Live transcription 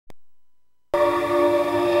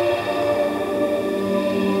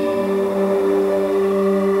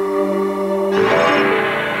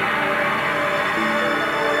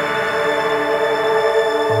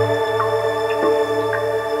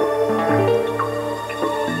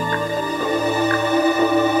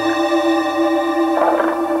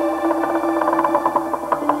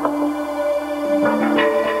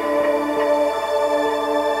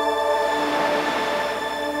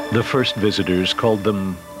The first visitors called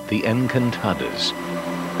them the Encantadas,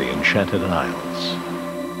 the Enchanted Isles.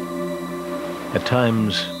 At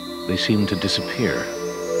times, they seemed to disappear,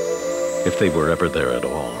 if they were ever there at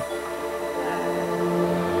all.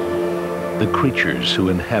 The creatures who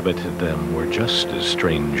inhabited them were just as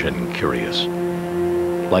strange and curious,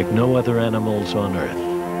 like no other animals on Earth.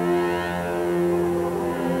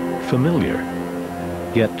 Familiar,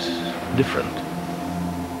 yet different.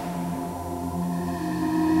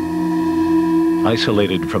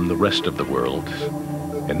 Isolated from the rest of the world,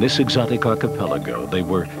 in this exotic archipelago, they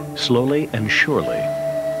were slowly and surely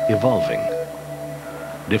evolving.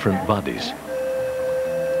 Different bodies,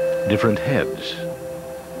 different heads,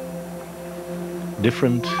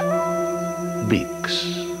 different beaks.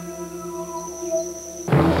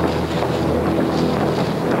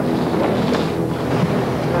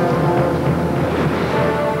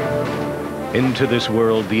 Into this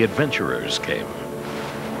world, the adventurers came.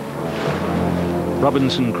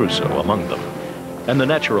 Robinson Crusoe among them, and the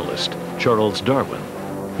naturalist, Charles Darwin,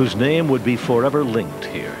 whose name would be forever linked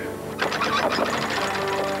here.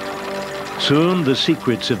 Soon, the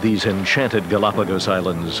secrets of these enchanted Galapagos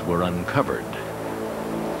Islands were uncovered.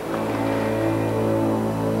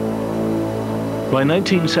 By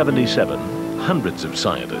 1977, hundreds of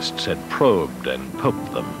scientists had probed and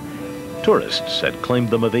poked them. Tourists had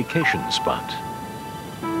claimed them a vacation spot.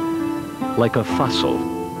 Like a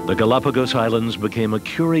fossil, the Galapagos Islands became a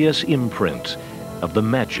curious imprint of the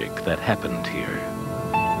magic that happened here.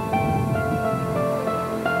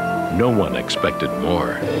 No one expected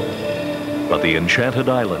more, but the Enchanted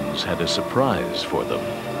Islands had a surprise for them.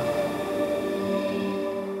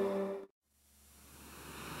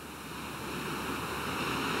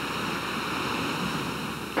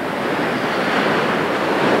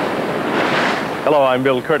 Hello, I'm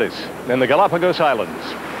Bill Kurtis in the Galapagos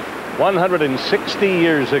Islands. 160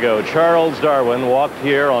 years ago, Charles Darwin walked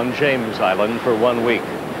here on James Island for 1 week.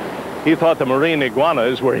 He thought the marine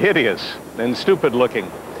iguanas were hideous and stupid looking.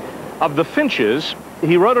 Of the finches,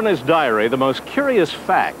 he wrote in his diary, the most curious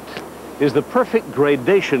fact is the perfect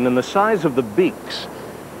gradation in the size of the beaks.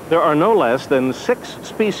 There are no less than 6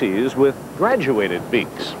 species with graduated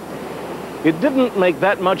beaks. It didn't make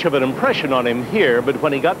that much of an impression on him here, but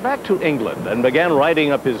when he got back to England and began writing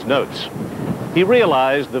up his notes, he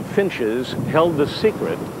realized the finches held the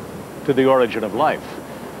secret to the origin of life.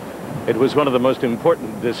 It was one of the most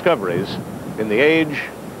important discoveries in the age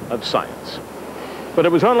of science. But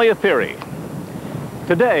it was only a theory.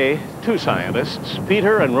 Today, 2 scientists,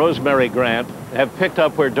 Peter and Rosemary Grant, have picked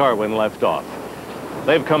up where Darwin left off.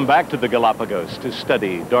 They've come back to the Galapagos to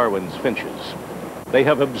study Darwin's finches. They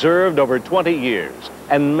have observed over 20 years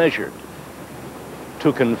and measured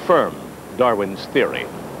to confirm Darwin's theory.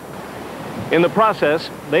 In the process,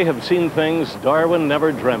 they have seen things Darwin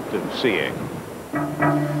never dreamt of seeing.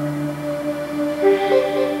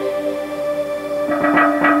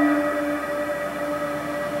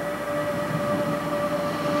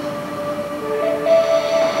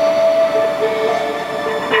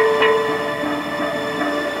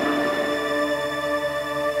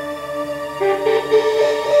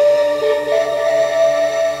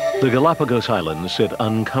 The Galapagos Islands sit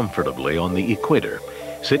uncomfortably on the equator,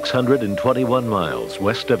 621 miles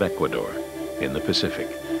west of Ecuador in the Pacific.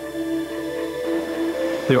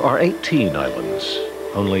 There are 18 islands,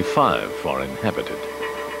 only 5 are inhabited.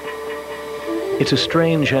 It's a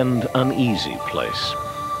strange and uneasy place.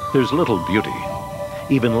 There's little beauty,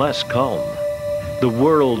 even less calm. The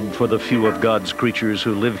world for the few of God's creatures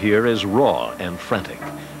who live here is raw and frantic.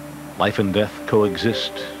 Life and death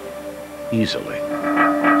coexist easily.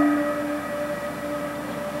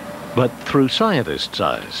 But through scientists'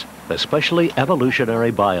 eyes, especially evolutionary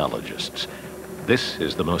biologists, this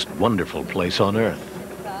is the most wonderful place on Earth.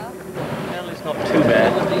 Well, it's not too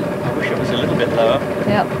bad. I wish it was a little bit lower.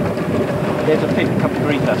 Yep. There's a pig come to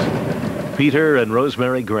greet us. Peter and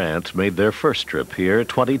Rosemary Grant made their first trip here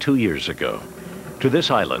 22 years ago, to this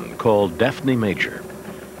island called Daphne Major,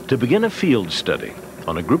 to begin a field study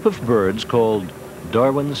on a group of birds called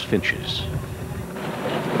Darwin's finches.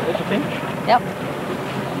 There's a finch? Yep.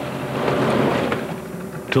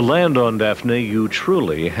 To land on Daphne, you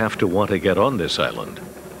truly have to want to get on this island.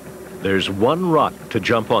 There's one rock to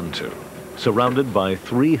jump onto, surrounded by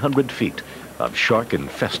 300 feet of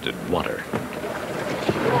shark-infested water.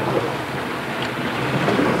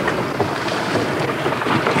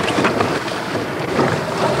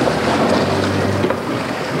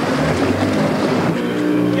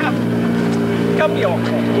 Cambio.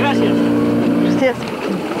 Gracias. Yes.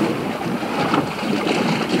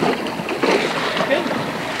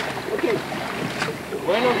 Okay.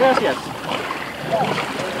 Bueno, gracias.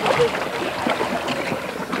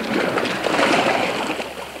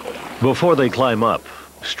 Before they climb up,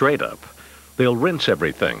 straight up, they'll rinse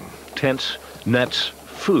everything, tents, nets,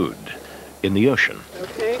 food, in the ocean.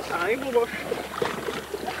 Okay, I will wash.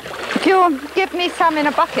 If you'll give me some in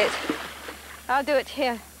a bucket, I'll do it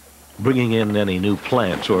here. Bringing in any new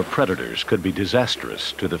plants or predators could be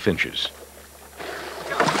disastrous to the finches.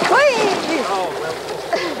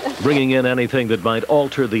 Bringing in anything that might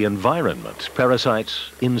alter the environment, parasites,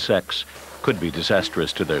 insects, could be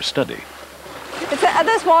disastrous to their study. Are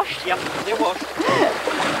those washed? Yep, they're washed.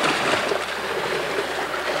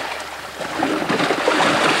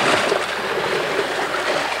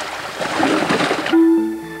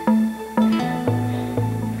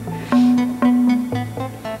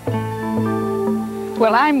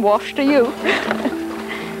 Well, I'm washed, are you?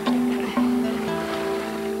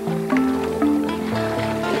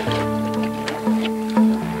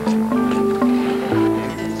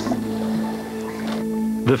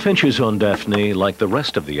 The finches on Daphne, like the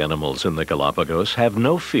rest of the animals in the Galapagos, have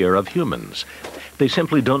no fear of humans. They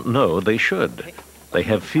simply don't know they should. They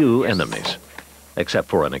have few enemies, except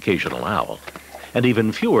for an occasional owl, and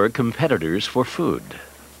even fewer competitors for food.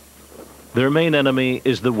 Their main enemy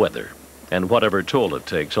is the weather, and whatever toll it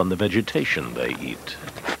takes on the vegetation they eat.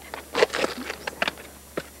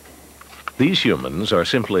 These humans are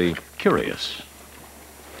simply curious.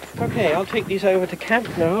 Okay, I'll take these over to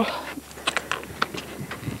camp now.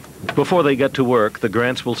 Before they get to work, the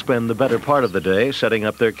Grants will spend the better part of the day setting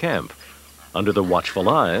up their camp, under the watchful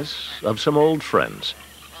eyes of some old friends.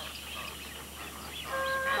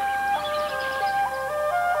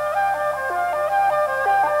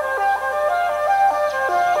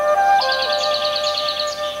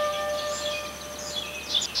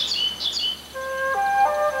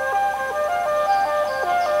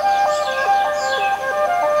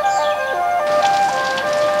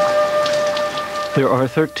 There are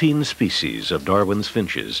 13 species of Darwin's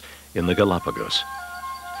finches in the Galapagos.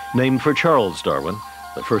 Named for Charles Darwin,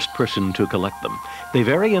 the first person to collect them, they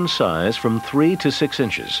vary in size from 3 to 6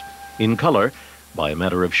 inches, in color by a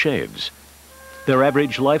matter of shades. Their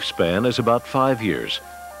average lifespan is about 5 years,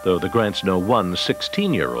 though the Grants know one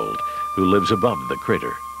 16-year-old who lives above the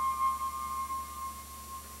crater.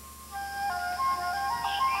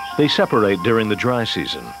 They separate during the dry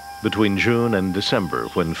season, between June and December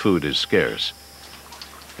when food is scarce,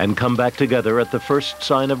 and come back together at the first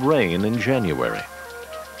sign of rain in January,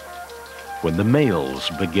 when the males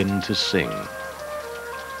begin to sing.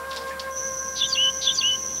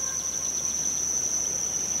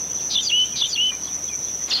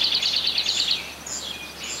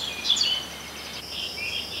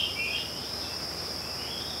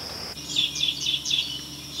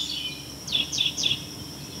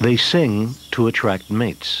 They sing to attract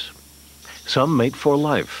mates. Some mate for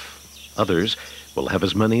life. Others will have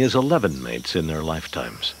as many as 11 mates in their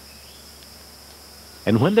lifetimes.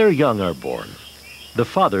 And when their young are born, the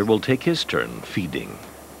father will take his turn feeding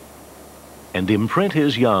and imprint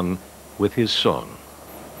his young with his song.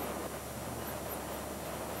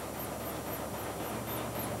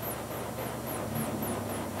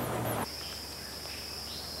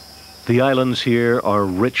 The islands here are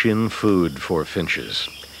rich in food for finches.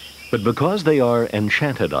 But because they are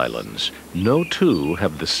enchanted islands, no two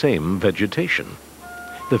have the same vegetation.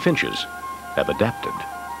 The finches have adapted.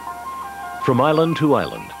 From island to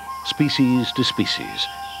island, species to species,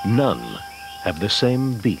 none have the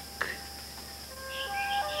same beak.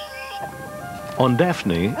 On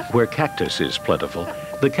Daphne, where cactus is plentiful,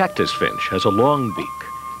 the cactus finch has a long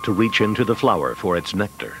beak to reach into the flower for its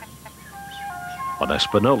nectar. On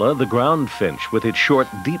Espanola, the ground finch with its short,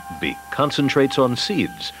 deep beak concentrates on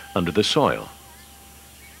seeds under the soil.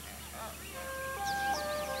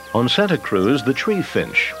 On Santa Cruz, the tree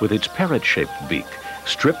finch with its parrot-shaped beak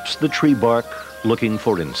strips the tree bark looking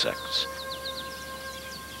for insects.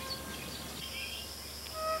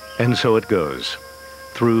 And so it goes,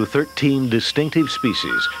 through 13 distinctive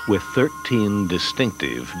species with 13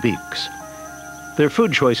 distinctive beaks. Their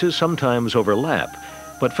food choices sometimes overlap,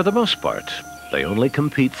 but for the most part, they only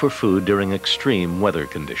compete for food during extreme weather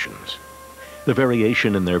conditions. The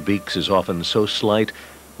variation in their beaks is often so slight,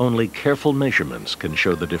 only careful measurements can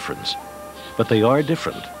show the difference. But they are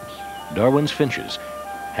different. Darwin's finches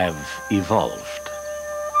have evolved.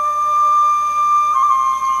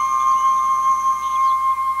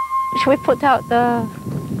 Shall we put out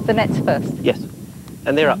the nets first? Yes,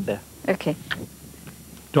 and they're up there. Okay.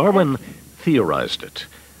 Darwin theorized it.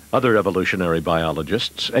 Other evolutionary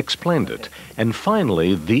biologists explained it. And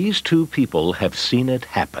finally, these two people have seen it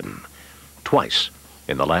happen. Twice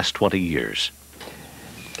in the last 20 years.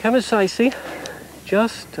 Kamasaisi,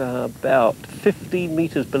 just about 50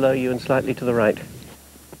 meters below you and slightly to the right.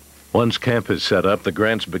 Once camp is set up, the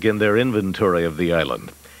Grants begin their inventory of the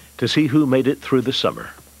island to see who made it through the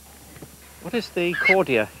summer. What is the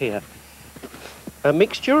cordia here? A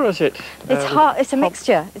mixture, or is it? It's a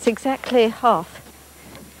mixture. It's exactly half.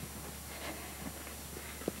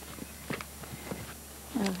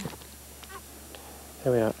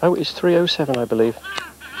 There we are. Oh, it's 307, I believe.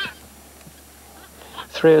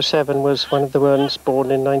 307 was one of the ones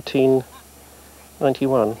born in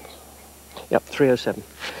 1991. Yep, 307.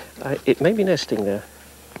 It may be nesting there.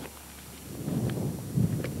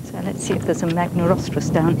 So let's see if there's a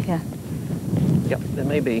Magnorostris down here. Yep, there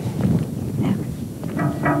may be. Yeah.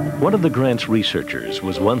 One of the Grants' researchers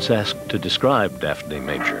was once asked to describe Daphne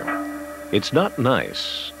Major. It's not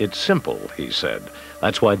nice, it's simple, he said.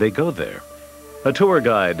 That's why they go there. A tour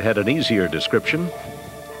guide had an easier description.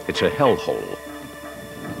 It's a hellhole.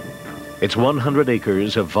 It's 100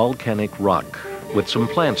 acres of volcanic rock with some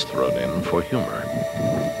plants thrown in for humor.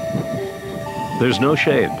 There's no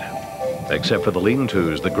shade, except for the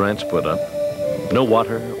lean-tos the Grants put up. No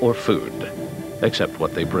water or food, except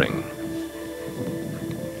what they bring.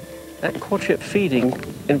 That courtship feeding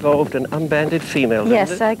involved an unbanded female, Yes,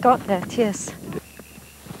 didn't it? I got that, yes.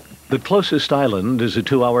 The closest island is a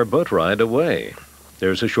 2-hour boat ride away.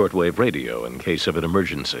 There's a shortwave radio in case of an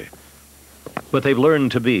emergency. But they've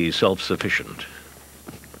learned to be self-sufficient.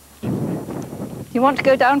 You want to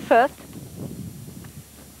go down first?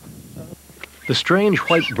 The strange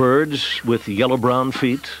white birds with yellow-brown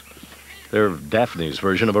feet, they're Daphne's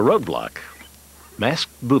version of a roadblock.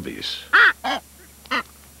 Masked boobies.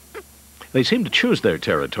 They seem to choose their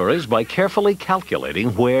territories by carefully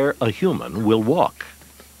calculating where a human will walk,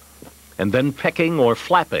 and then pecking or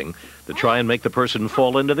flapping to try and make the person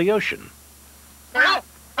fall into the ocean.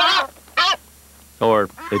 Or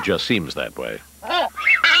it just seems that way.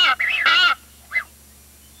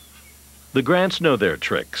 The Grants know their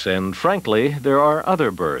tricks, and frankly, there are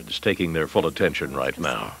other birds taking their full attention right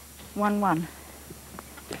now. 1-1.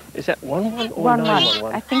 Is that 1-1 or 1-1.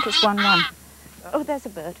 9-1-1? I think it's 1-1. Oh, there's a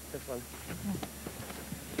bird. This one.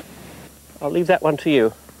 I'll leave that one to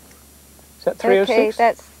you. Is that 306? Okay,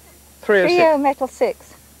 that's 306. metal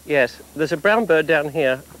 6. Yes, there's a brown bird down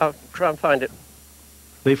here. I'll try and find it.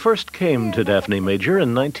 They first came to Daphne Major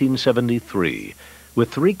in 1973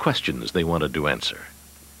 with 3 questions they wanted to answer.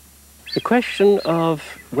 The question of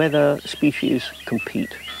whether species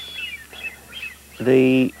compete.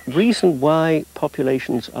 The reason why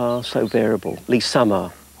populations are so variable, at least some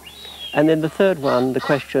are. And then the third one, the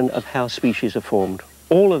question of how species are formed.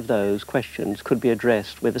 All of those questions could be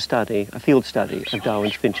addressed with a field study of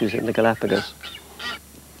Darwin's finches in the Galapagos.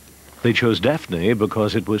 They chose Daphne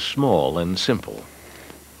because it was small and simple.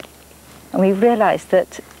 And we realized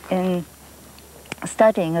that in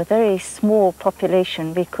studying a very small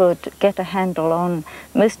population, we could get a handle on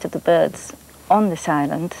most of the birds on this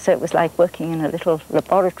island, so it was like working in a little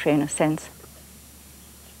laboratory in a sense.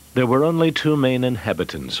 There were only 2 main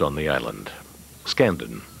inhabitants on the island,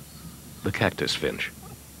 Scandon, the cactus finch,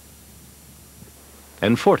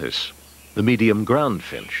 and Fortis, the medium ground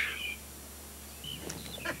finch.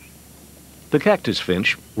 The cactus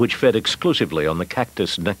finch, which fed exclusively on the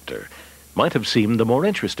cactus nectar, might have seemed the more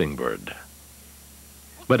interesting bird.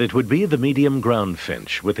 But it would be the medium ground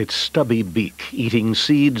finch with its stubby beak, eating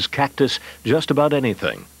seeds, cactus, just about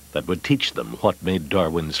anything that would teach them what made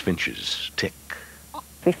Darwin's finches tick.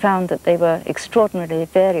 We found that they were extraordinarily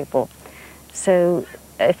variable. So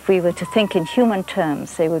if we were to think in human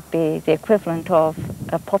terms, they would be the equivalent of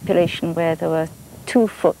a population where there were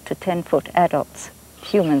 2-foot to 10-foot adults,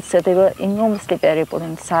 humans. So they were enormously variable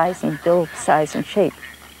in size and build, size and shape.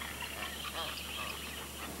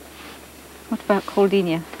 What about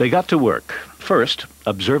Coldinia? They got to work, first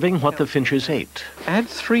observing what the finches ate. Add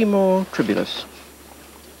 3 more tribulus.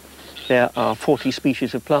 There are 40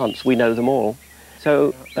 species of plants. We know them all.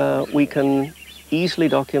 So we can easily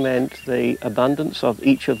document the abundance of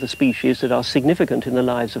each of the species that are significant in the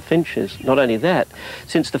lives of finches. Not only that,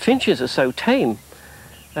 since the finches are so tame,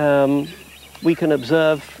 we can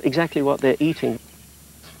observe exactly what they're eating.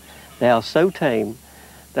 They are so tame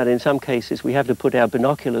that in some cases we have to put our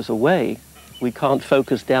binoculars away. We can't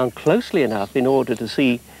focus down closely enough in order to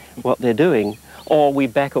see what they're doing, or we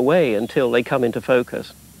back away until they come into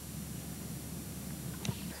focus.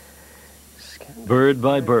 Bird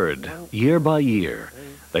by bird, year by year,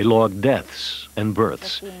 they logged deaths and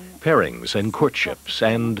births, pairings and courtships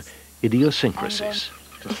and idiosyncrasies.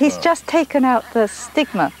 He's just taken out the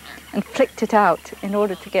stigma and flicked it out in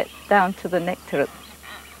order to get down to the nectar.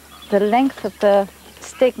 The length of the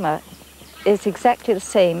stigma is exactly the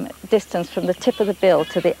same distance from the tip of the bill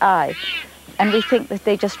to the eye, And we think that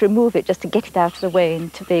they just remove it just to get it out of the way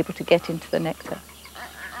and to be able to get into the nectar.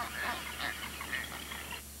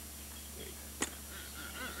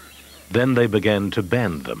 Then they began to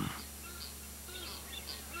band them.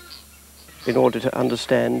 In order to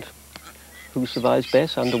understand who survives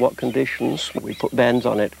best, under what conditions, we put bands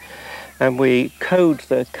on it. And we code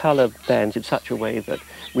the colour bands in such a way that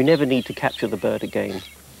we never need to capture the bird again.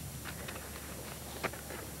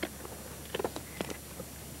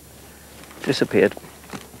 Disappeared.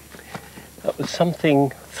 That was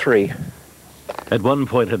something 3. At one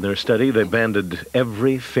point in their study, they banded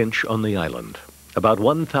every finch on the island. About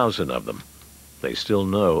 1,000 of them. They still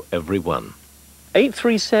know every one.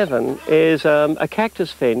 837 is a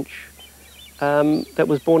cactus finch that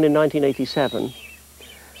was born in 1987.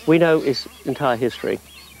 We know its entire history.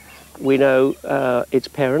 We know its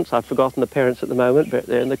parents. I've forgotten the parents at the moment, but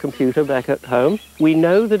they're in the computer back at home. We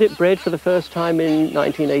know that it bred for the first time in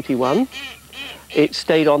 1981. It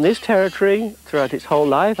stayed on this territory throughout its whole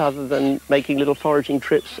life, other than making little foraging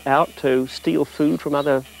trips out to steal food from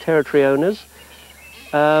other territory owners.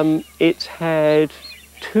 It's had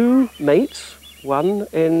 2 mates, one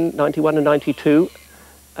in 91 and 92,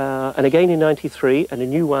 and again in 93, and a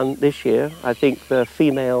new one this year. I think the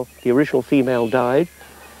original female died.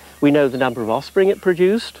 We know the number of offspring it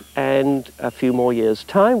produced, and a few more years'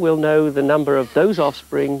 time we'll know the number of those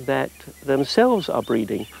offspring that themselves are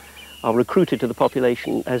breeding, are recruited to the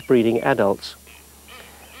population as breeding adults.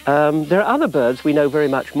 There are other birds we know very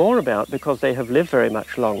much more about because they have lived very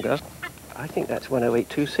much longer. I think that's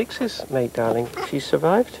 10826's mate, darling. She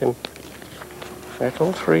survived him.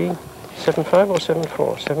 Metal 375 or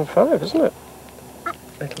 74? 75, isn't it?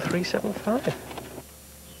 Metal 375.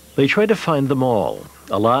 They try to find them all,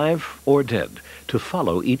 alive or dead, to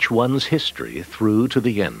follow each one's history through to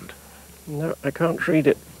the end. No, I can't read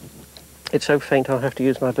it. It's so faint I'll have to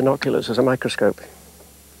use my binoculars as a microscope.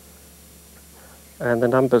 And the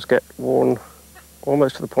numbers get worn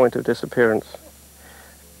almost to the point of disappearance.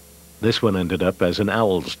 This one ended up as an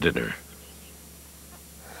owl's dinner.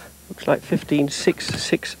 Looks like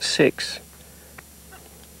 15666.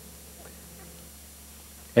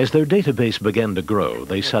 As their database began to grow,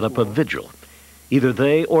 they set up a vigil. Either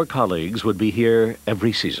they or colleagues would be here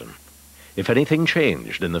every season. If anything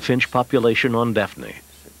changed in the finch population on Daphne,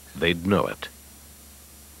 they'd know it.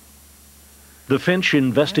 The Finch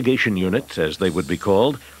Investigation Unit, as they would be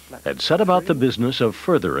called, had set about the business of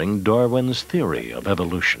furthering Darwin's theory of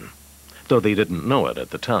evolution, though they didn't know it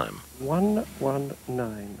at the time.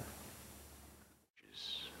 119.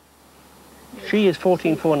 She is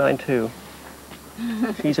 14492.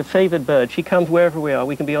 She's a favoured bird. She comes wherever we are.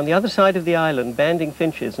 We can be on the other side of the island banding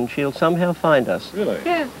finches and she'll somehow find us. Really?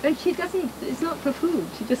 Yeah, but she doesn't, it's not for food,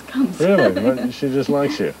 she just comes. Really? She just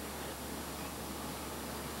likes you.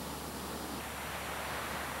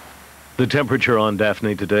 The temperature on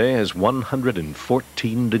Daphne today is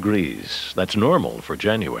 114 degrees. That's normal for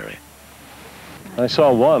January. I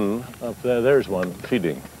saw one up there. There's one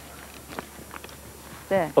feeding.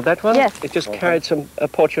 There. Oh, that one? Yes. It just carried a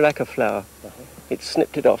portulaca flower. It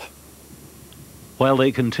snipped it off. While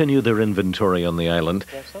they continue their inventory on the island,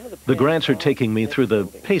 the Grants are taking me through the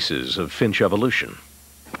paces of finch evolution.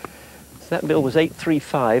 So that bill was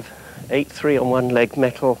 835, 83 on one leg,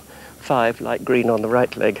 metal 5, light green on the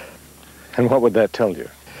right leg. And what would that tell you?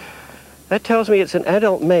 That tells me it's an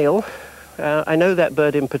adult male. I know that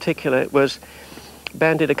bird in particular. It was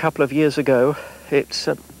banded a couple of years ago. It's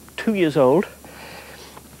 2 years old,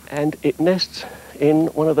 and it nests in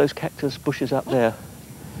one of those cactus bushes up there.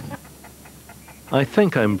 I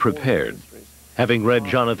think I'm prepared, having read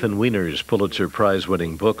Jonathan Wiener's Pulitzer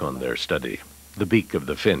Prize-winning book on their study, The Beak of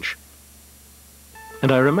the Finch.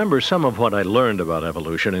 And I remember some of what I learned about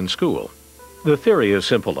evolution in school. The theory is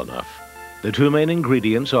simple enough. The 2 main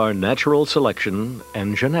ingredients are natural selection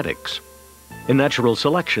and genetics. In natural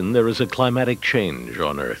selection, there is a climatic change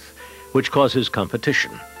on Earth, which causes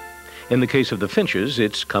competition. In the case of the finches,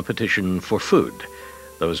 it's competition for food.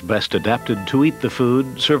 Those best adapted to eat the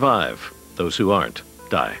food survive. Those who aren't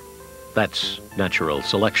die. That's natural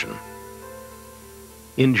selection.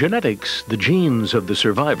 In genetics, the genes of the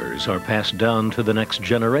survivors are passed down to the next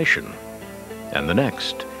generation, and the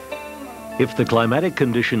next. If the climatic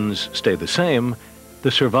conditions stay the same,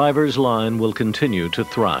 the survivors' line will continue to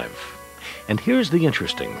thrive. And here's the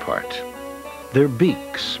interesting part. Their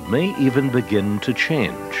beaks may even begin to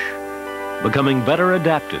change, becoming better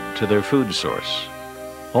adapted to their food source,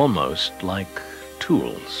 almost like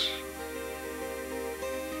tools.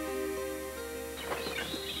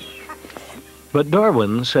 But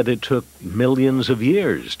Darwin said it took millions of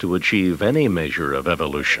years to achieve any measure of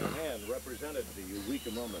evolution.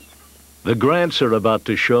 The Grants are about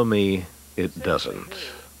to show me it doesn't.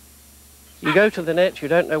 You go to the net, you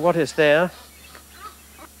don't know what is there.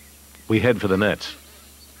 We head for the nets.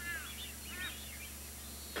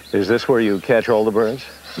 Is this where you catch all the birds?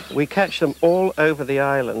 We catch them all over the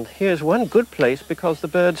island. Here's one good place because the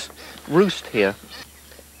birds roost here.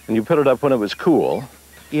 And you put it up when it was cool.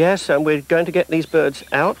 Yes, and we're going to get these birds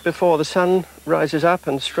out before the sun rises up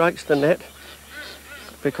and strikes the net,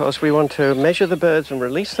 because we want to measure the birds and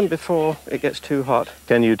release them before it gets too hot.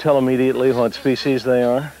 Can you tell immediately what species they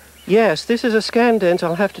are? Yes, this is a Scandens.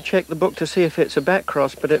 I'll have to check the book to see if it's a back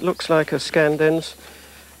cross, but it looks like a Scandens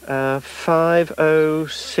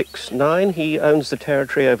 5069. He owns the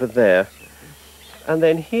territory over there. And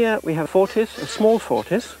then here we have Fortis, a small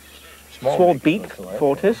Fortis. Small beak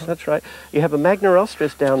Fortis, that's right. You have a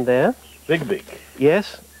Magnorostris down there. Big beak.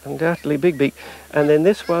 Yes, undoubtedly big beak. And then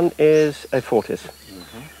this one is a Fortis.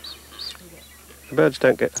 The birds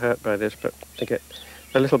don't get hurt by this, but they get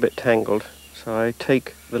a little bit tangled. So I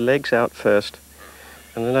take the legs out first,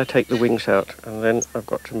 and then I take the wings out, and then I've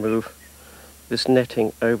got to move this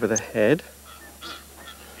netting over the head.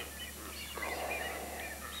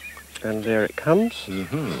 And there it comes.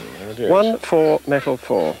 There it is. 1, 4, metal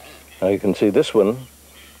 4. Now you can see this one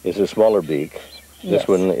is a smaller beak. This Yes.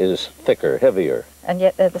 one is thicker, heavier. And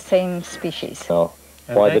yet they're the same species. Now,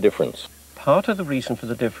 why the difference? Part of the reason for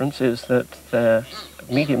the difference is that the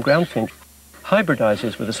medium ground finch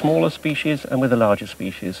hybridizes with a smaller species and with a larger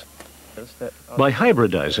species. By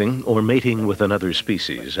hybridizing or mating with another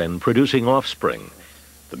species and producing offspring,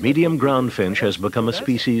 the medium ground finch has become a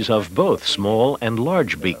species of both small and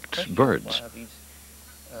large-beaked birds.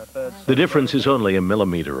 The difference is only a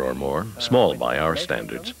millimeter or more, small by our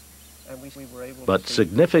standards, but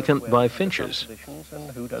significant by finches.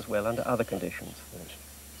 And who does well under other conditions.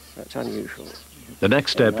 That's unusual. The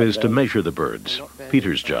next step is to measure the birds,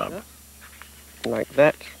 Peter's job. Like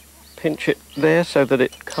that. Pinch it there so that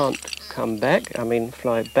it can't come back. I mean,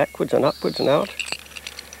 fly backwards and upwards and out.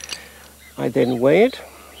 I then weigh it.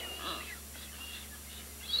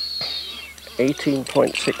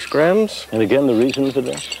 18.6 grams. And again, the reason for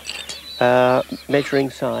this? Measuring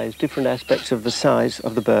size, different aspects of the size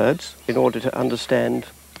of the birds in order to understand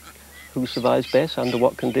who survives best, under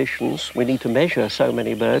what conditions. We need to measure so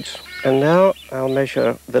many birds. And now I'll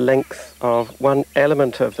measure the length of one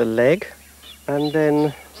element of the leg, and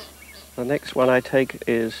then the next one I take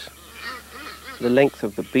is the length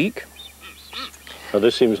of the beak. Now,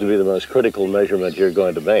 this seems to be the most critical measurement you're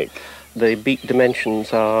going to make. The beak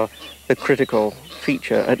dimensions are the critical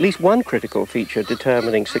feature, at least one critical feature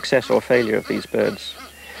determining success or failure of these birds.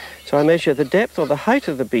 So I measure the depth or the height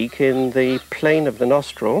of the beak in the plane of the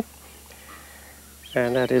nostril,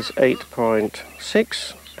 and that is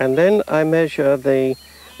 8.6. And then I measure the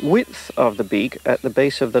width of the beak at the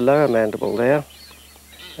base of the lower mandible there,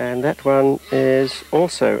 and that one is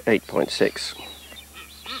also 8.6.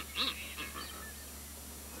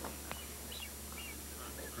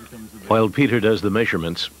 While Peter does the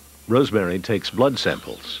measurements, Rosemary takes blood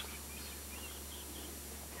samples.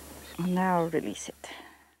 Now release it.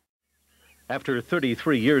 After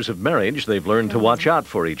 33 years of marriage, they've learned to watch out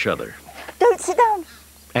for each other Don't sit down.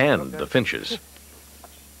 and the finches.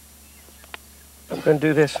 I'm going to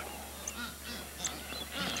do this.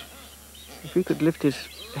 If you could lift his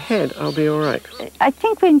head, I'll be all right. I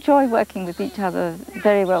think we enjoy working with each other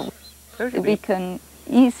very well. We can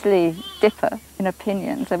easily differ in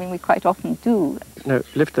opinions. I mean, we quite often do. No,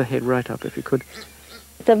 lift the head right up if you could.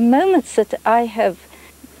 The moments that I have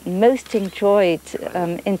most enjoyed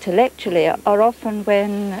intellectually are often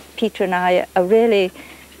when Peter and I are really,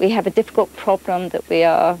 we have a difficult problem that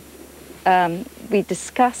we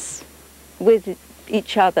discuss with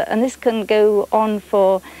each other, and this can go on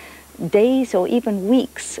for days or even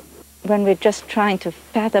weeks when we're just trying to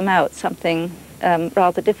fathom out something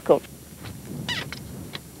rather difficult.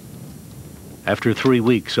 After 3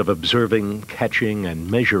 weeks of observing, catching, and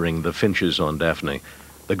measuring the finches on Daphne,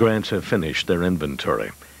 the Grants have finished their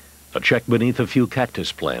inventory. A check beneath a few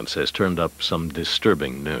cactus plants has turned up some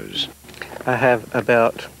disturbing news. I have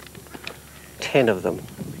about 10 of them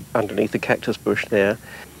underneath the cactus bush there.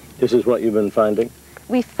 This is what you've been finding?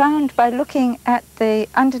 We found by looking at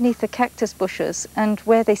underneath the cactus bushes and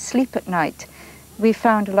where they sleep at night, we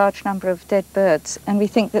found a large number of dead birds, and we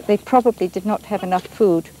think that they probably did not have enough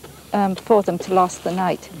food for them to last the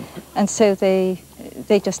night, and so they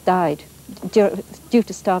just died due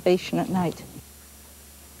to starvation at night.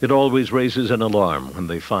 It always raises an alarm when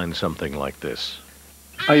they find something like this.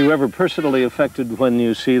 Are you ever personally affected when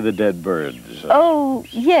you see the dead birds? Oh,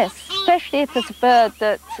 yes, especially if it's a bird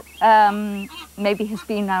that maybe has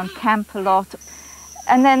been around camp a lot.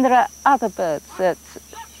 And then there are other birds that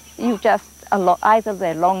you just, either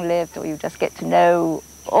they're long-lived or you just get to know,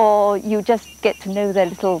 or you just get to know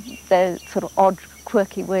their sort of odd,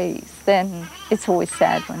 quirky ways. Then it's always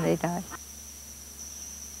sad when they die.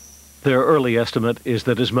 Their early estimate is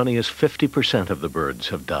that as many as 50% of the birds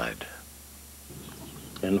have died.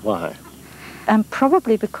 And why?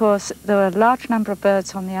 Probably because there were a large number of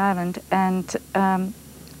birds on the island, and there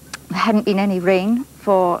hadn't been any rain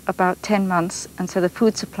for about 10 months, and so the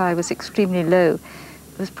food supply was extremely low.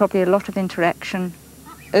 There was probably a lot of interaction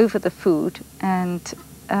over the food, and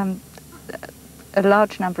a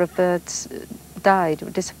large number of birds died or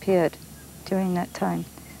disappeared during that time.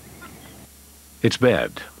 It's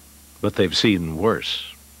bad, but they've seen worse.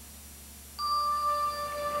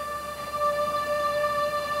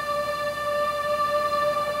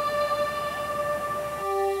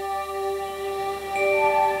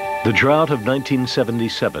 The drought of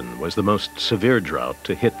 1977 was the most severe drought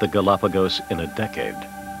to hit the Galapagos in a decade.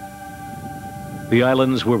 The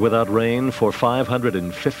islands were without rain for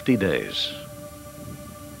 550 days.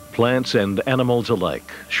 Plants and animals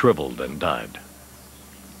alike shriveled and died.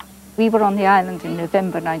 We were on the island in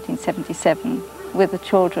November 1977 with the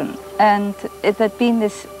children, and it had been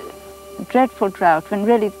this dreadful drought when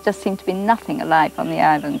really there just seemed to be nothing alive on the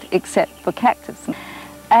island except for cactus.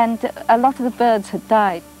 And a lot of the birds had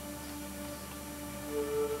died.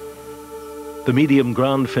 The medium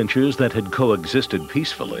ground finches that had coexisted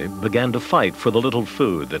peacefully began to fight for the little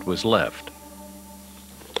food that was left.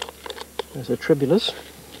 There's a tribulus.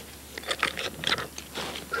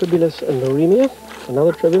 Tribulus and Loremia,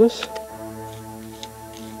 another tribulus.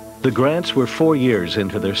 The Grants were 4 years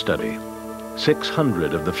into their study.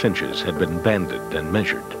 600 of the finches had been banded and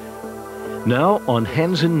measured. Now, on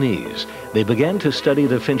hands and knees, they began to study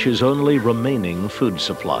the finches' only remaining food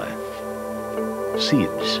supply: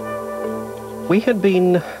 seeds. We had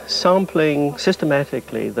been sampling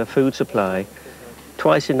systematically the food supply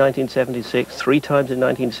twice in 1976, 3 times in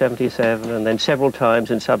 1977, and then several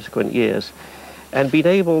times in subsequent years, and been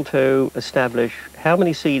able to establish how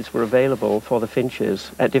many seeds were available for the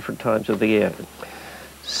finches at different times of the year.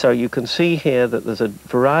 So you can see here that there's a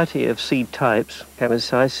variety of seed types: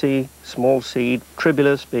 Camiscice, small seed,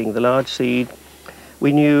 tribulus being the large seed.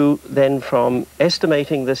 We knew then from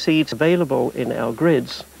estimating the seeds available in our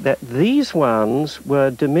grids that these ones were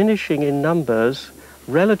diminishing in numbers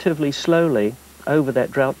relatively slowly over that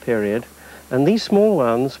drought period, and these small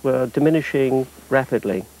ones were diminishing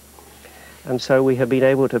rapidly. And so we have been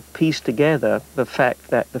able to piece together the fact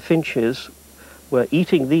that the finches were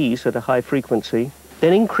eating these at a high frequency.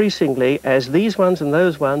 Then increasingly, as these ones and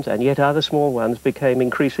those ones and yet other small ones became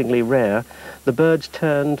increasingly rare, the birds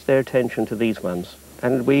turned their attention to these ones.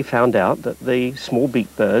 And we found out that the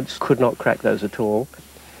small-beaked birds could not crack those at all.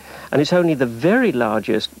 And it's only the very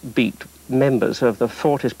largest beaked members of the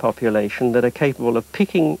Fortis population that are capable of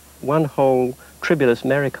picking one whole tribulus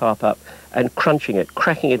mericarp up and crunching it,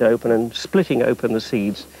 cracking it open and splitting open the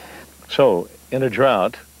seeds. So, in a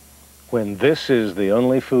drought, when this is the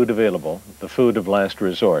only food available, the food of last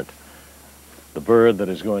resort, the bird that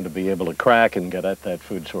is going to be able to crack and get at that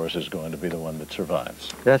food source is going to be the one that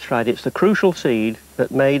survives. That's right. It's the crucial seed that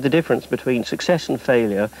made the difference between success and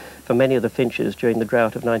failure for many of the finches during the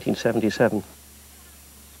drought of 1977.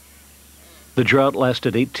 The drought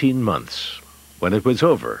lasted 18 months. When it was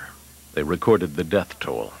over, they recorded the death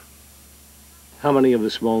toll. How many of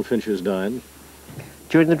the small finches died?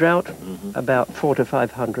 During the drought, about 400 to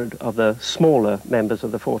 500 of the smaller members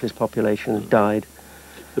of the Fortis population died.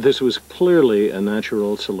 But this was clearly a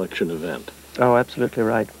natural selection event. Oh, absolutely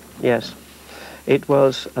right, yes. It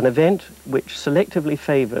was an event which selectively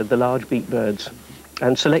favored the large-beaked birds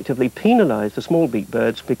and selectively penalized the small-beaked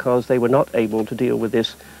birds because they were not able to deal with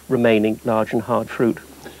this remaining large and hard fruit.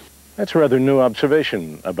 That's a rather new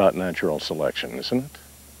observation about natural selection, isn't it?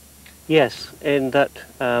 Yes, in that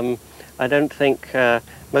I don't think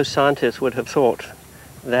most scientists would have thought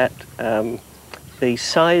that the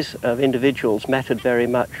size of individuals mattered very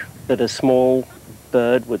much, that a small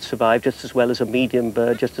bird would survive just as well as a medium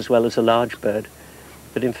bird, just as well as a large bird.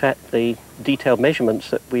 But in fact, the detailed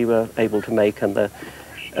measurements that we were able to make and the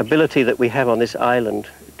ability that we have on this island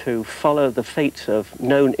to follow the fates of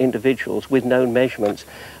known individuals with known measurements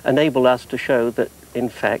enable us to show that, in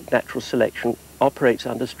fact, natural selection operates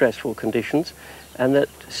under stressful conditions and that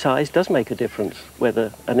size does make a difference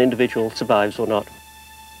whether an individual survives or not.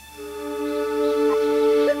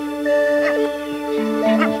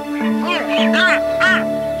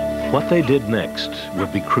 What they did next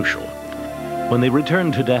would be crucial. When they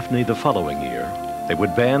returned to Daphne the following year, they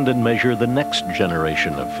would band and measure the next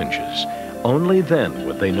generation of finches. Only then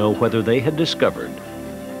would they know whether they had discovered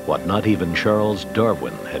what not even Charles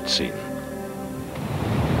Darwin had seen.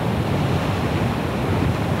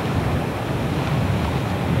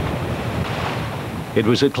 It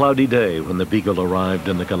was a cloudy day when the Beagle arrived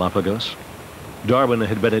in the Galapagos. Darwin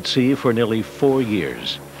had been at sea for nearly 4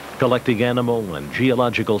 years, collecting animal and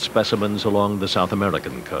geological specimens along the South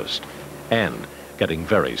American coast, and getting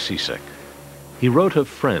very seasick. He wrote a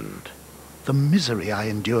friend, "The misery I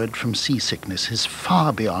endured from seasickness is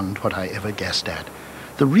far beyond what I ever guessed at.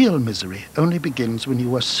 The real misery only begins when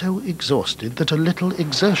you are so exhausted that a little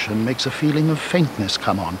exertion makes a feeling of faintness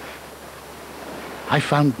come on. I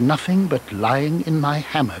found nothing but lying in my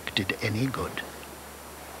hammock did any good."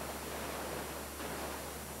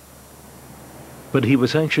 But he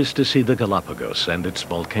was anxious to see the Galapagos and its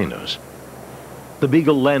volcanoes. The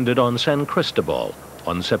Beagle landed on San Cristobal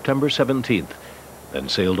on September 17th, then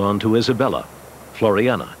sailed on to Isabella,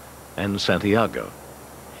 Floriana, and Santiago.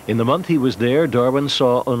 In the month he was there, Darwin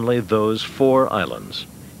saw only those 4 islands.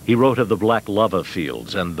 He wrote of the black lava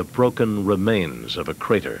fields and the broken remains of a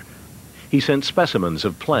crater. He sent specimens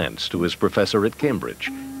of plants to his professor at Cambridge,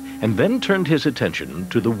 and then turned his attention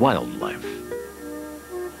to the wildlife.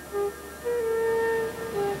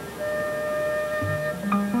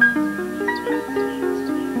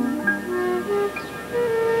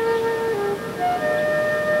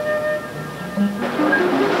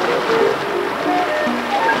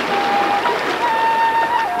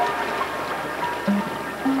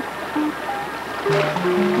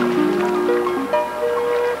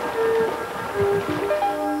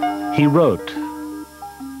 He wrote,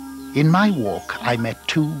 "In my walk, I met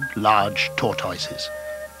 2 large tortoises.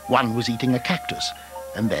 One was eating a cactus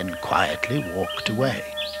and then quietly walked away.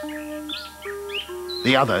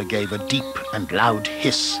 The other gave a deep and loud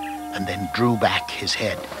hiss and then drew back his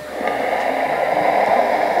head.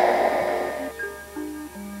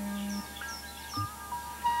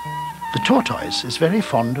 The tortoise is very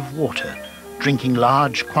fond of water, drinking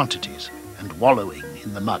large quantities and wallowing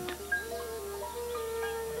in the mud.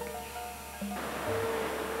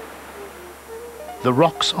 The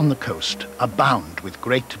rocks on the coast abound with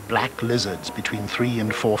great black lizards between 3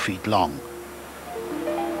 and 4 feet long.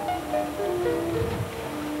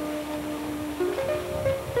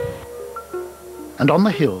 And on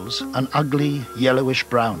the hills, an ugly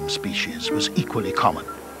yellowish-brown species was equally common.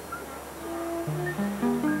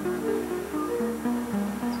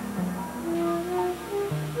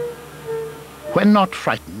 When not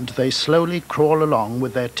frightened, they slowly crawl along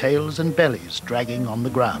with their tails and bellies dragging on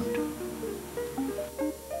the ground.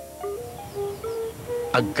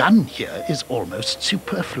 A gun here is almost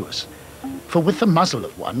superfluous, for with the muzzle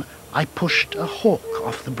of one, I pushed a hawk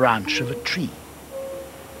off the branch of a tree.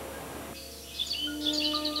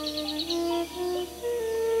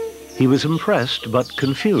 He was impressed but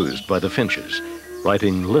confused by the finches,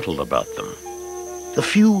 writing little about them. The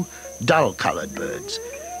few dull-colored birds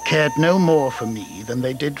cared no more for me than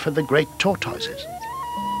they did for the great tortoises.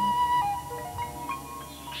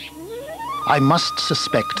 I must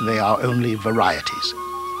suspect they are only varieties.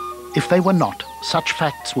 If they were not, such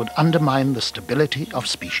facts would undermine the stability of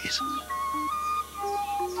species.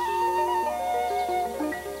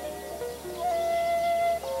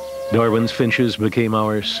 Darwin's finches became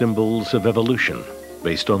our symbols of evolution,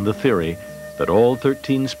 based on the theory that all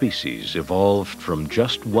 13 species evolved from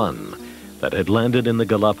just one that had landed in the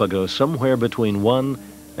Galapagos somewhere between 1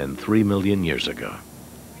 and 3 million years ago.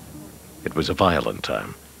 It was a violent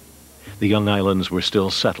time. The young islands were still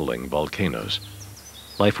settling volcanoes.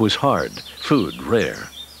 Life was hard, food rare.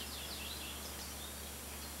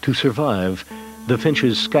 To survive, the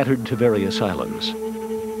finches scattered to various islands,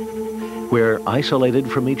 where,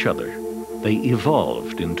 isolated from each other, they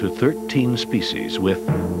evolved into 13 species with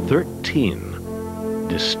 13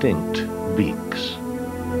 distinct beaks.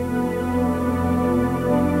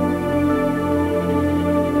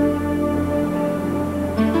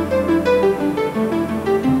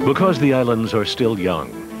 Because the islands are still young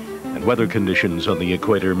and weather conditions on the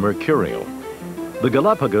equator mercurial, the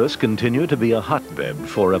Galapagos continue to be a hotbed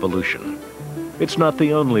for evolution. It's not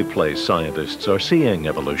the only place scientists are seeing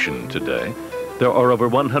evolution today. There are over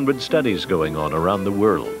 100 studies going on around the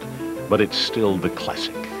world, but it's still the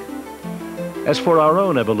classic. As for our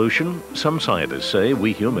own evolution, some scientists say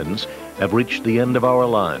we humans have reached the end of our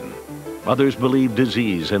line. Others believe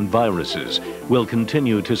disease and viruses will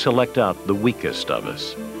continue to select out the weakest of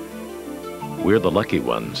us. We're the lucky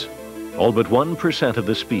ones. All but 1% of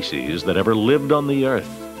the species that ever lived on the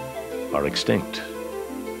Earth are extinct.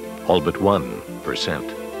 All but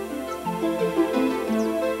 1%.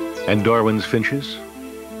 And Darwin's finches?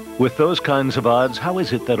 With those kinds of odds, how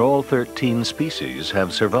is it that all 13 species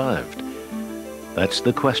have survived? That's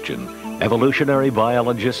the question evolutionary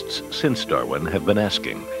biologists since Darwin have been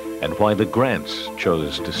asking, and why the Grants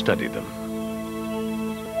chose to study them.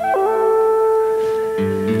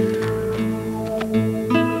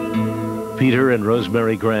 Peter and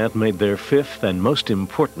Rosemary Grant made their fifth and most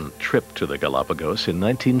important trip to the Galapagos in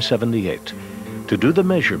 1978 to do the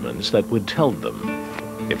measurements that would tell them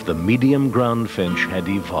if the medium ground finch had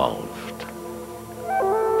evolved.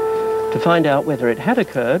 To find out whether it had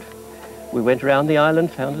occurred, we went around the island,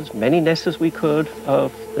 found as many nests as we could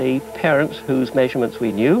of the parents whose measurements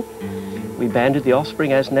we knew. We banded the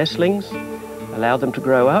offspring as nestlings, allowed them to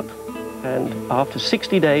grow up, and after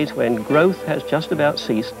 60 days, when growth has just about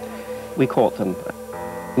ceased, we caught them.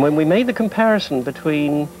 When we made the comparison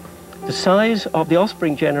between the size of the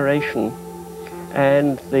offspring generation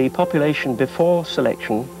and the population before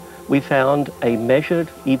selection, we found a measured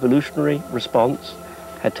evolutionary response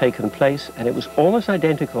had taken place, and it was almost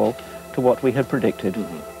identical to what we had predicted.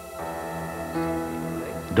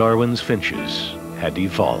 Darwin's finches had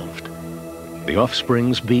evolved. The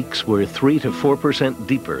offspring's beaks were 3 to 4%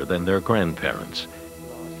 deeper than their grandparents.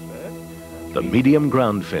 The medium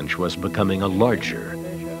ground finch was becoming a larger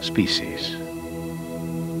species.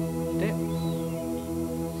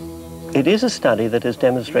 It is a study that has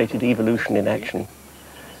demonstrated evolution in action.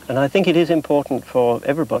 And I think it is important for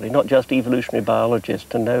everybody, not just evolutionary biologists,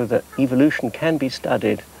 to know that evolution can be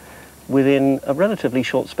studied within a relatively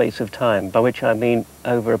short space of time, by which I mean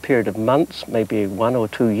over a period of months, maybe 1 or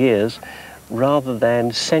 2 years, rather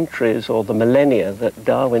than centuries or the millennia that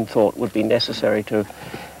Darwin thought would be necessary to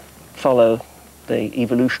follow the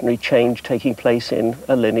evolutionary change taking place in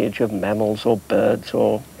a lineage of mammals or birds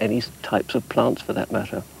or any types of plants for that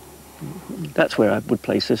matter. That's where I would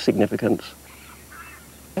place the significance.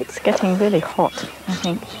 It's getting really hot, I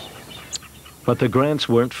think. But the Grants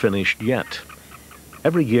weren't finished yet.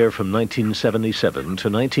 Every year from 1977 to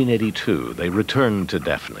 1982, they returned to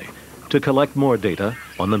Daphne to collect more data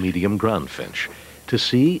on the medium ground finch, to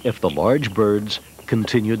see if the large birds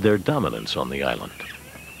continued their dominance on the island.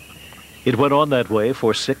 It went on that way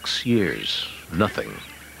for 6 years, nothing.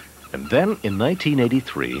 And then in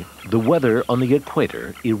 1983, the weather on the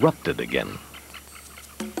equator erupted again.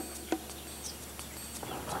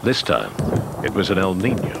 This time, it was an El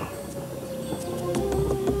Nino.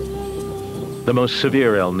 The most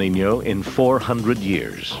severe El Nino in 400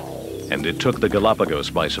 years, and it took the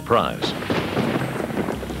Galapagos by surprise.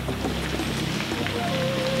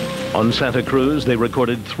 On Santa Cruz, they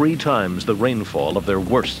recorded 3 times the rainfall of their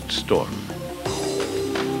worst storm.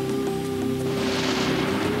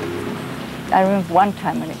 I remember one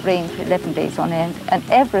time when it rained for 11 days on end, and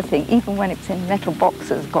everything, even when it was in metal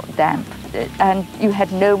boxes, got damp. And you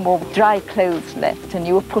had no more dry clothes left, and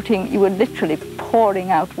you were literally pouring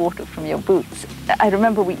out water from your boots. I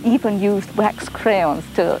remember we even used wax crayons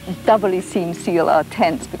to doubly seam seal our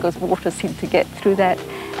tents because water seemed to get through that.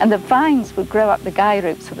 And the vines would grow up the guy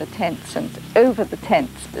ropes of the tents and over the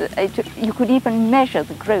tents. You could even measure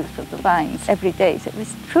the growth of the vines every day. So it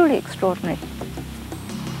was truly extraordinary.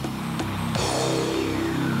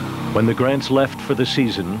 When the Grants left for the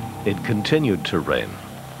season, it continued to rain.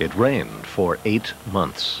 It rained for 8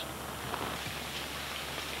 months.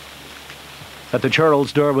 At the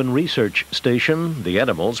Charles Darwin Research Station, the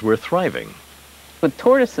animals were thriving. With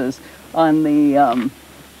tortoises, on the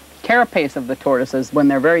carapace of the tortoises, when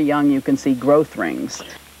they're very young, you can see growth rings.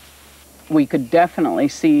 We could definitely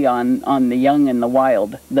see on the young and the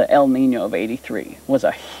wild, the El Nino of '83 was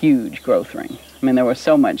a huge growth ring. I mean, there was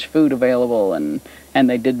so much food available, and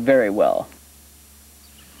they did very well.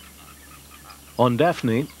 On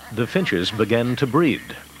Daphne, the finches began to breed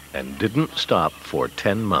and didn't stop for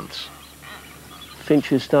 10 months.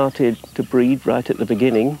 Finches started to breed right at the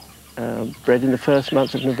beginning, bred in the first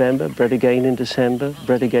month of November, bred again in December,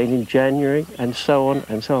 bred again in January, and so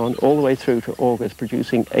on, all the way through to August,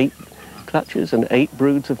 producing 8 clutches and 8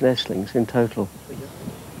 broods of nestlings in total.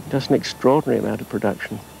 Just an extraordinary amount of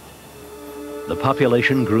production. The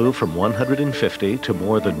population grew from 150 to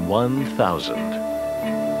more than 1,000.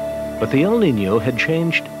 But the El Nino had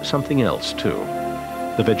changed something else, too.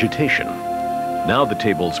 The vegetation. Now the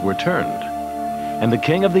tables were turned. And the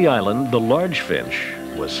king of the island, the large finch,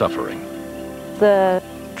 was suffering. The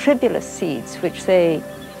tribulus seeds, which they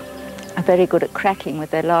are very good at cracking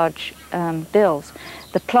with their large bills,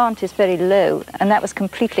 the plant is very low, and that was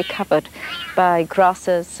completely covered by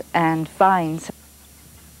grasses and vines.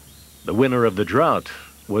 The winner of the drought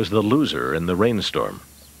was the loser in the rainstorm.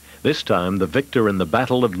 This time, the victor in the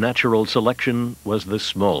battle of natural selection was the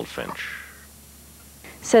small finch.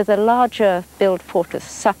 So the larger billed tortoise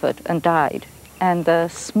suffered and died, and the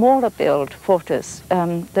smaller-billed forters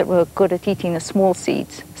that were good at eating the small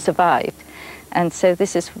seeds survived. And so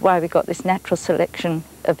this is why we got this natural selection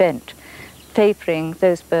event, favouring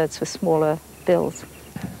those birds with smaller bills.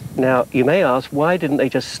 Now, you may ask, why didn't they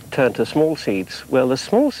just turn to small seeds? Well, the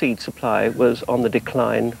small seed supply was on the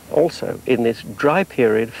decline also in this dry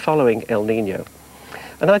period following El Nino.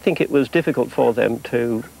 And I think it was difficult for them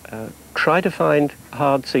to try to find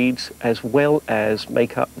hard seeds as well as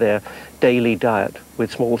make up their daily diet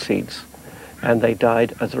with small seeds. And they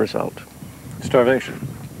died as a result. Starvation.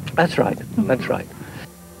 That's right, that's right.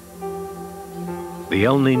 The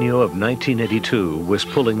El Nino of 1982 was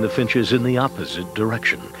pulling the finches in the opposite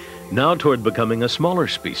direction, now toward becoming a smaller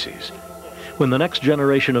species. When the next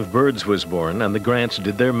generation of birds was born and the Grants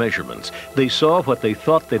did their measurements, they saw what they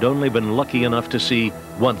thought they'd only been lucky enough to see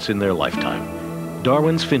once in their lifetime.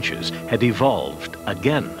 Darwin's finches had evolved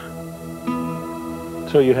again.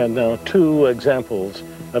 So you had now two examples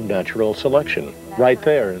of natural selection right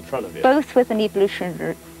there in front of you. Both with an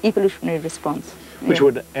evolutionary response. Which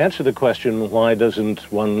would answer the question, why doesn't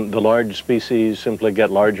the large species simply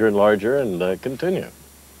get larger and larger and continue?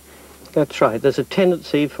 That's right. There's a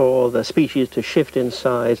tendency for the species to shift in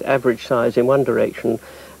size, average size in one direction,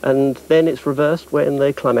 and then it's reversed when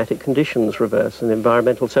the climatic conditions reverse and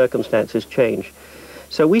environmental circumstances change.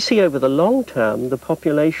 So we see over the long term the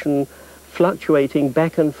population fluctuating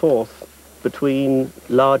back and forth between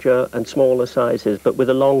larger and smaller sizes, but with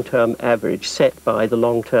a long-term average set by the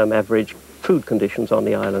long-term average food conditions on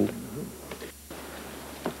the island.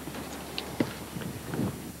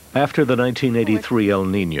 After the 1983 El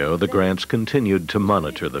Nino, the Grants continued to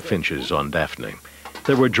monitor the finches on Daphne.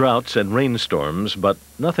 There were droughts and rainstorms, but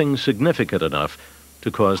nothing significant enough to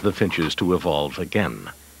cause the finches to evolve again.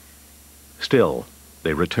 Still,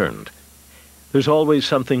 they returned. There's always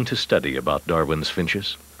something to study about Darwin's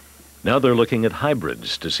finches. Now they're looking at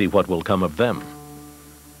hybrids to see what will come of them.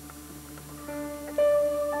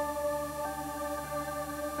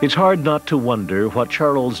 It's hard not to wonder what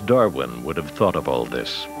Charles Darwin would have thought of all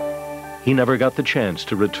this. He never got the chance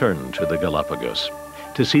to return to the Galapagos,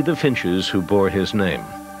 to see the finches who bore his name.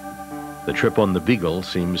 The trip on the Beagle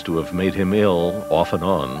seems to have made him ill off and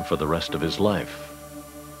on for the rest of his life.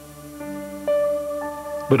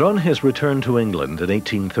 But on his return to England in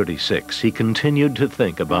 1836, he continued to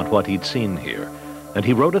think about what he'd seen here, and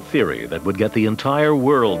he wrote a theory that would get the entire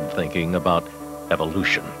world thinking about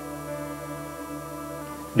evolution.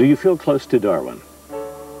 Do you feel close to Darwin?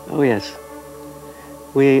 Oh yes,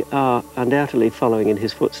 we are undoubtedly following in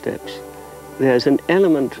his footsteps. There's an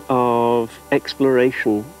element of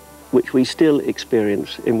exploration which we still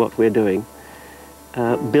experience in what we're doing,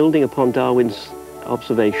 building upon Darwin's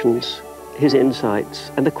observations, his insights,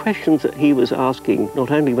 and the questions that he was asking,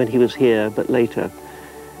 not only when he was here, but later.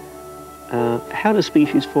 How do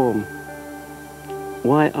species form?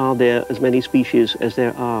 Why are there as many species as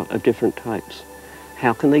there are of different types?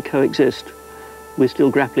 How can they coexist? We're still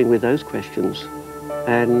grappling with those questions.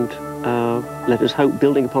 And let us hope,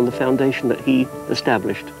 building upon the foundation that he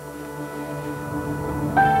established.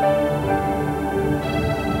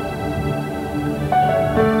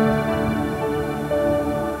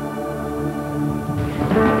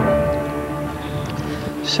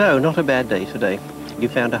 So, not a bad day today. You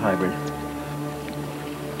found a hybrid.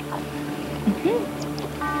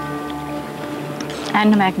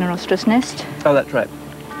 And a Magnarostrus nest. Oh, that's right.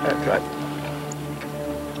 That's right.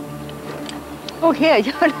 Oh, here,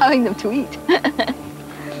 you're allowing them to eat.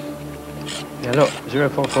 Yeah, look,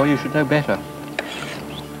 044, you should know better.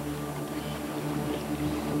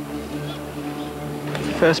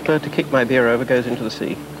 The first bird to kick my beer over goes into the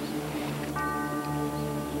sea.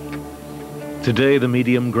 Today, the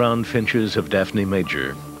medium ground finches of Daphne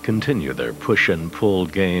Major continue their push and pull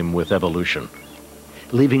game with evolution,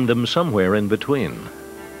 leaving them somewhere in between.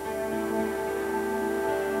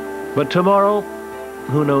 But tomorrow,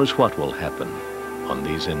 who knows what will happen on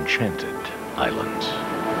these enchanted islands.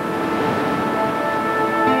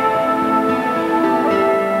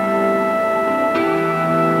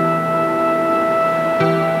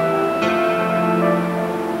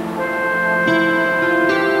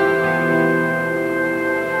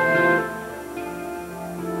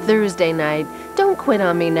 Thursday night. Don't quit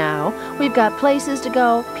on me now. We've got places to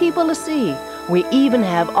go, people to see. We even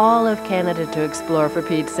have all of Canada to explore, for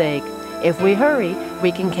Pete's sake. If we hurry,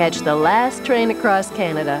 we can catch the last train across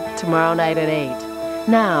Canada tomorrow night at 8.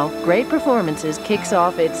 Now, Great Performances kicks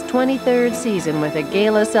off its 23rd season with a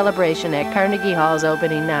gala celebration at Carnegie Hall's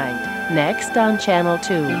opening night. Next on Channel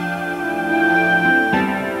 2.